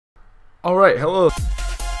Alright, hello.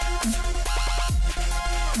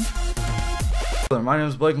 My name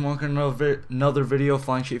is Blake and welcome to another video of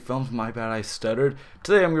Flying Sheep Films. My bad, I stuttered.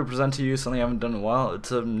 Today I'm going to present to you something I haven't done in a while.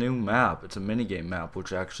 It's a new map. It's a minigame map,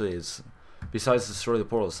 which actually is, besides Destroy the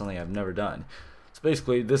Portal, is something I've never done. So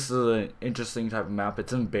basically, this is an interesting type of map.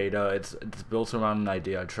 It's in beta. It's built around an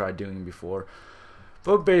idea I tried doing before.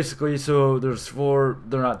 But basically, so there's four,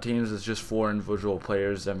 they're not teams, it's just four individual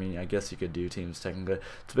players. I mean, I guess you could do teams technically.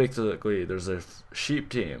 So basically, there's a sheep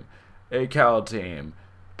team, a cow team,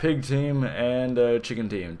 pig team, and a chicken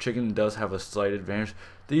team. Chicken does have a slight advantage.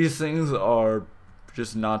 These things are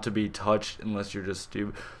just not to be touched unless you're just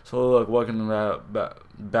stupid. So look, welcome to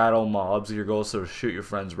battle mobs. Your goal is to shoot your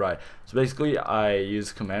friends right. So basically, I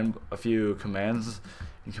use a few commands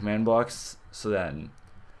in command blocks. So then,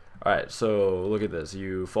 alright, so look at this.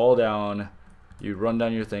 You fall down, you run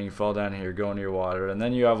down your thing, you fall down here, go into your water, and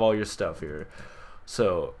then you have all your stuff here.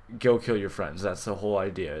 So go kill your friends. That's the whole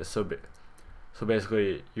idea. So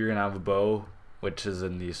basically, you're gonna have a bow, which is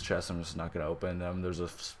in these chests. I'm just not gonna open them. There's a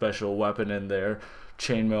special weapon in there,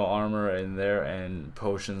 chainmail armor in there, and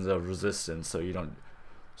potions of resistance. So you don't.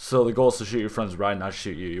 So the goal is to shoot your friends right, not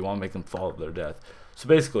shoot you. You want to make them fall to their death. So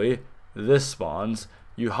basically, this spawns.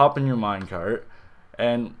 You hop in your minecart,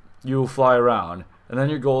 and you fly around, and then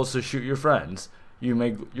your goal is to shoot your friends. You're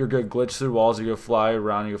gonna glitch through walls. You're gonna fly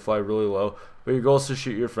around. You're gonna fly really low, but your goal is to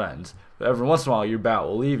shoot your friends. But every once in a while, your bat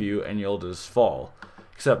will leave you, and you'll just fall.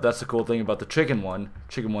 Except that's the cool thing about the chicken one.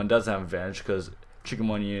 Chicken one does have an advantage because chicken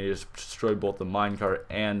one you need to destroy both the minecart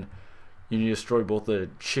and you need to destroy both the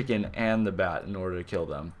chicken and the bat in order to kill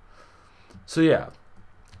them. So yeah,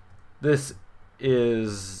 this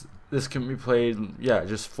can be played. Yeah,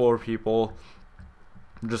 just 4 people.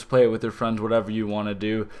 Just play it with your friends, whatever you want to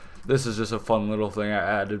do. This is just a fun little thing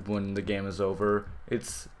I added when the game is over.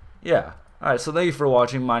 Yeah. Alright, so thank you for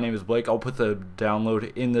watching. My name is Blake. I'll put the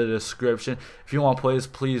download in the description. If you want to play this,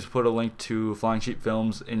 please put a link to Flying Sheep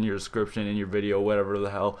Films in your description, in your video, whatever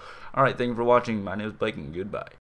the hell. Alright, thank you for watching. My name is Blake, and goodbye.